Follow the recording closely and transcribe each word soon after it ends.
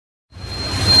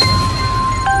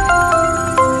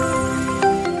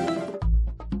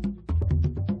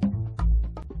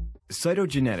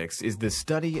Cytogenetics is the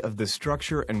study of the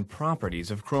structure and properties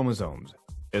of chromosomes,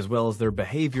 as well as their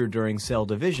behavior during cell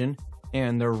division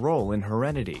and their role in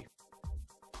heredity.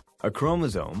 A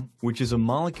chromosome, which is a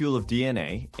molecule of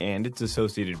DNA and its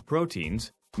associated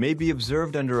proteins, may be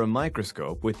observed under a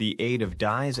microscope with the aid of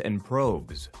dyes and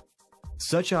probes.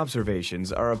 Such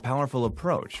observations are a powerful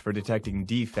approach for detecting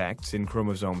defects in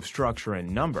chromosome structure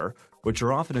and number, which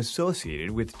are often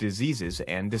associated with diseases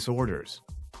and disorders.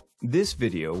 This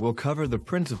video will cover the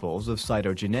principles of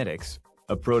cytogenetics,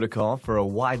 a protocol for a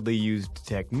widely used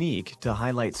technique to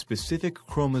highlight specific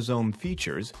chromosome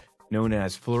features known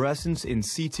as fluorescence in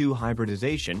situ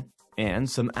hybridization, and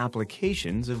some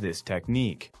applications of this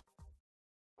technique.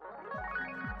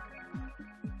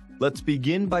 Let's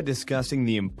begin by discussing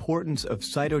the importance of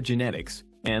cytogenetics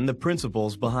and the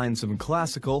principles behind some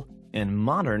classical and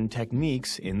modern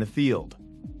techniques in the field.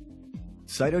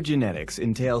 Cytogenetics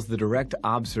entails the direct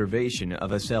observation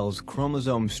of a cell's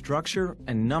chromosome structure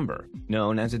and number,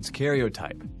 known as its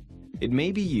karyotype. It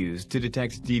may be used to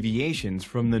detect deviations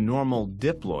from the normal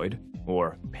diploid,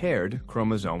 or paired,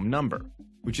 chromosome number,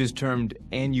 which is termed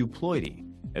aneuploidy,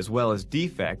 as well as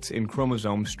defects in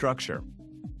chromosome structure.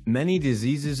 Many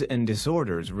diseases and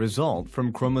disorders result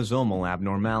from chromosomal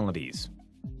abnormalities.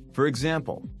 For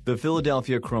example, the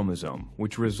Philadelphia chromosome,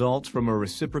 which results from a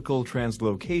reciprocal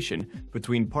translocation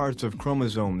between parts of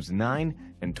chromosomes 9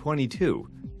 and 22,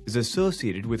 is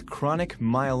associated with chronic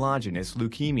myelogenous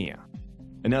leukemia.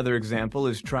 Another example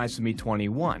is trisomy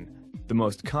 21, the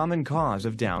most common cause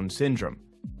of Down syndrome,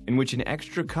 in which an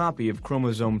extra copy of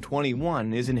chromosome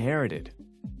 21 is inherited.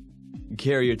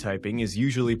 Karyotyping is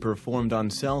usually performed on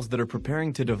cells that are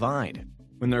preparing to divide,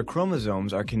 when their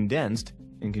chromosomes are condensed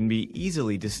and can be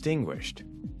easily distinguished.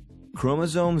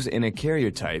 Chromosomes in a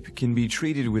karyotype can be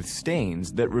treated with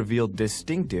stains that reveal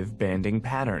distinctive banding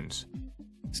patterns.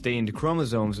 Stained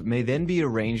chromosomes may then be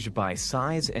arranged by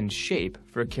size and shape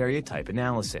for karyotype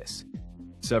analysis.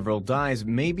 Several dyes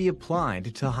may be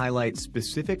applied to highlight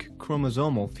specific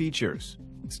chromosomal features.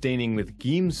 Staining with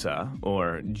GIMSA,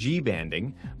 or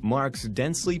G-banding, marks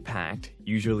densely packed,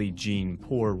 usually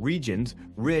gene-poor regions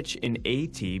rich in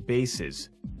AT bases.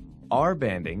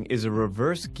 R-banding is a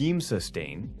reverse GIMSA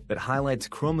stain that highlights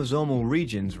chromosomal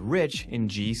regions rich in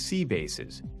GC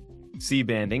bases.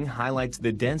 C-banding highlights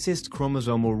the densest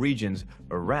chromosomal regions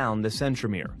around the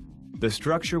centromere, the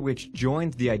structure which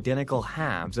joins the identical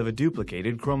halves of a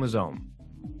duplicated chromosome,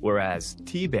 whereas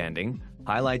T-banding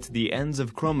highlights the ends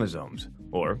of chromosomes,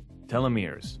 or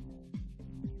telomeres.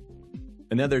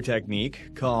 Another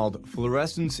technique, called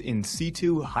fluorescence in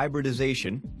situ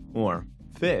hybridization, or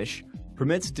FISH,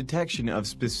 permits detection of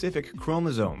specific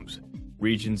chromosomes,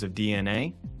 regions of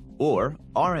DNA, or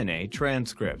RNA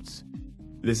transcripts.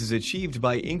 This is achieved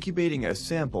by incubating a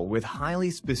sample with highly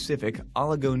specific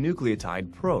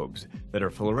oligonucleotide probes that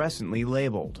are fluorescently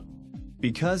labeled.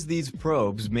 Because these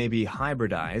probes may be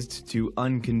hybridized to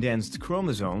uncondensed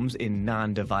chromosomes in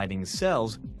non-dividing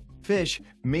cells, FISH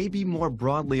may be more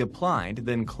broadly applied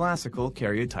than classical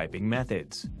karyotyping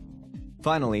methods.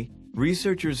 Finally,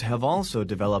 researchers have also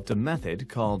developed a method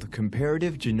called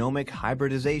comparative genomic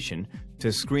hybridization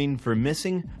to screen for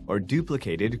missing or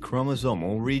duplicated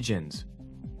chromosomal regions.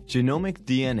 Genomic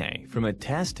DNA from a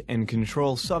test and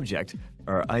control subject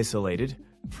are isolated,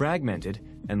 fragmented,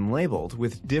 and labeled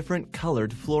with different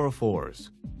colored fluorophores.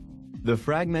 The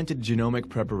fragmented genomic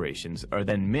preparations are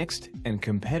then mixed and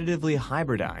competitively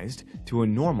hybridized to a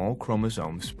normal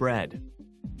chromosome spread.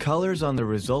 Colors on the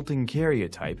resulting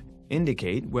karyotype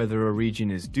indicate whether a region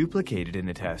is duplicated in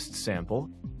the test sample,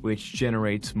 which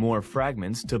generates more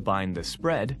fragments to bind the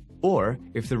spread, or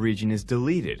if the region is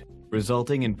deleted,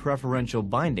 resulting in preferential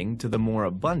binding to the more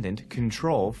abundant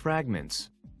control fragments.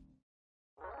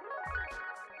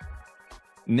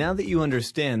 Now that you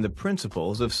understand the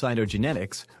principles of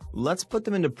cytogenetics, let's put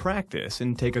them into practice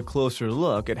and take a closer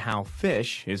look at how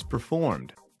FISH is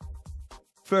performed.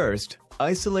 First,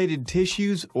 isolated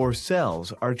tissues or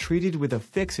cells are treated with a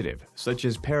fixative, such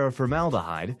as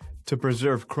paraformaldehyde, to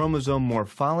preserve chromosome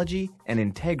morphology and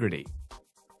integrity.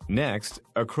 Next,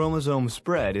 a chromosome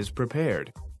spread is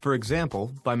prepared, for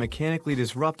example, by mechanically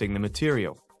disrupting the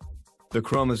material. The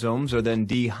chromosomes are then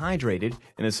dehydrated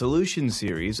in a solution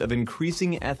series of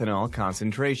increasing ethanol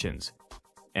concentrations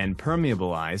and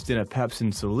permeabilized in a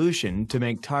pepsin solution to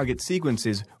make target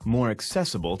sequences more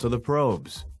accessible to the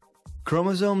probes.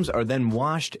 Chromosomes are then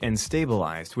washed and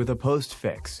stabilized with a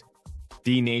postfix,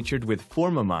 denatured with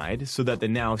formamide so that the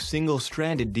now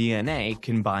single-stranded DNA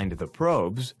can bind the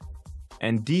probes,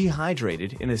 and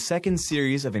dehydrated in a second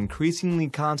series of increasingly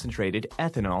concentrated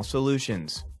ethanol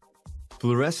solutions.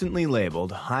 Fluorescently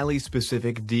labeled, highly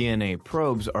specific DNA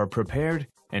probes are prepared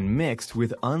and mixed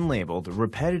with unlabeled,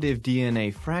 repetitive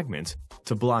DNA fragments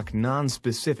to block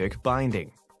non-specific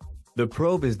binding. The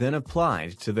probe is then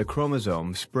applied to the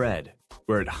chromosome spread,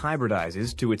 where it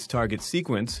hybridizes to its target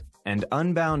sequence, and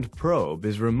unbound probe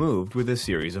is removed with a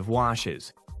series of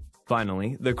washes.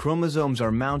 Finally, the chromosomes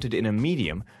are mounted in a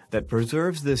medium that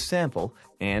preserves the sample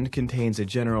and contains a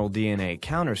general DNA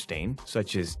counterstain,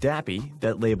 such as DAPI,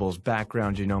 that labels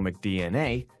background genomic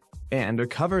DNA, and a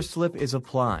cover slip is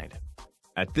applied.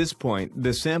 At this point,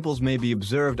 the samples may be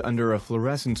observed under a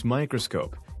fluorescence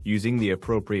microscope, using the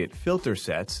appropriate filter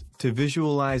sets to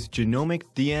visualize genomic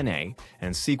DNA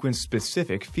and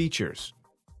sequence-specific features.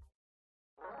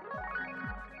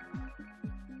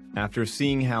 After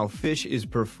seeing how FISH is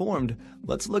performed,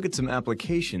 let's look at some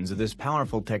applications of this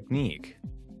powerful technique.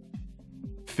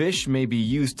 FISH may be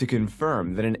used to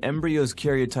confirm that an embryo's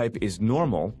karyotype is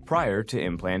normal prior to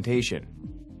implantation.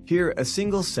 Here, a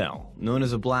single cell, known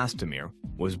as a blastomere,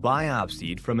 was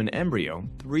biopsied from an embryo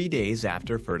 3 days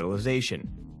after fertilization,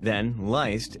 then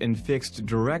lysed and fixed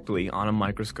directly on a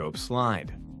microscope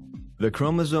slide. The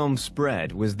chromosome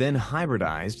spread was then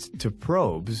hybridized to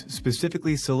probes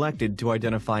specifically selected to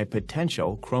identify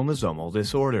potential chromosomal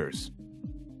disorders.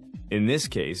 In this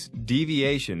case,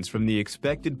 deviations from the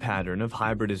expected pattern of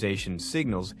hybridization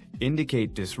signals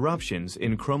indicate disruptions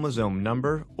in chromosome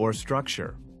number or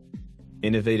structure.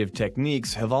 Innovative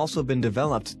techniques have also been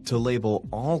developed to label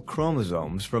all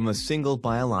chromosomes from a single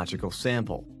biological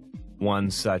sample. One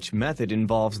such method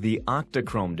involves the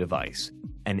octochrome device,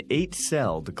 an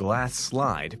 8-celled glass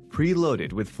slide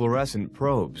preloaded with fluorescent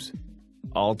probes.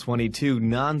 All 22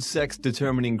 non-sex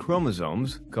determining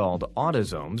chromosomes, called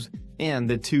autosomes, and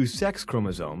the 2 sex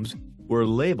chromosomes were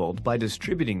labeled by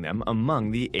distributing them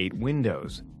among the 8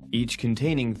 windows, each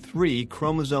containing 3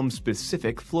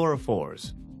 chromosome-specific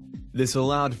fluorophores. This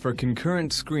allowed for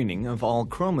concurrent screening of all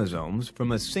chromosomes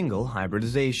from a single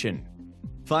hybridization.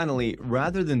 Finally,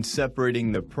 rather than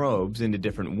separating the probes into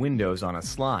different windows on a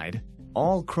slide,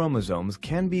 all chromosomes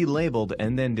can be labeled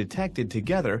and then detected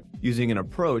together using an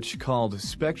approach called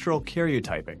spectral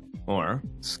karyotyping, or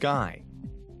SCI.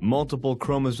 Multiple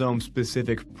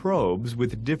chromosome-specific probes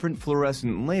with different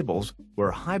fluorescent labels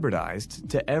were hybridized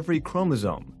to every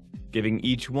chromosome, giving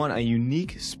each one a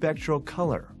unique spectral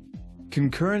color.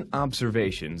 Concurrent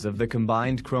observations of the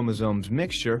combined chromosomes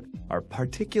mixture are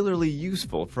particularly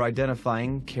useful for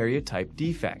identifying karyotype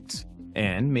defects,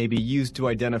 and may be used to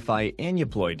identify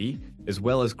aneuploidy as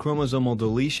well as chromosomal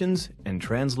deletions and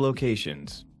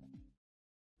translocations.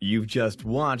 You've just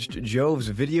watched Jove's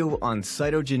video on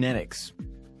cytogenetics.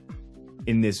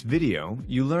 In this video,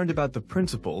 you learned about the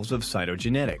principles of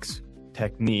cytogenetics,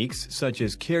 techniques such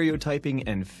as karyotyping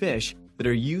and FISH that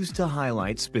are used to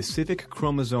highlight specific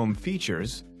chromosome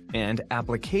features, and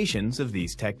applications of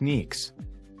these techniques.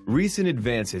 Recent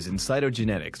advances in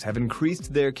cytogenetics have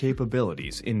increased their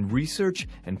capabilities in research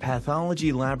and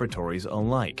pathology laboratories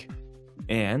alike,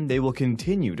 and they will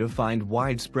continue to find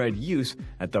widespread use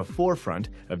at the forefront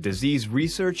of disease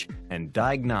research and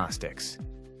diagnostics.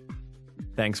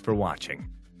 Thanks for watching.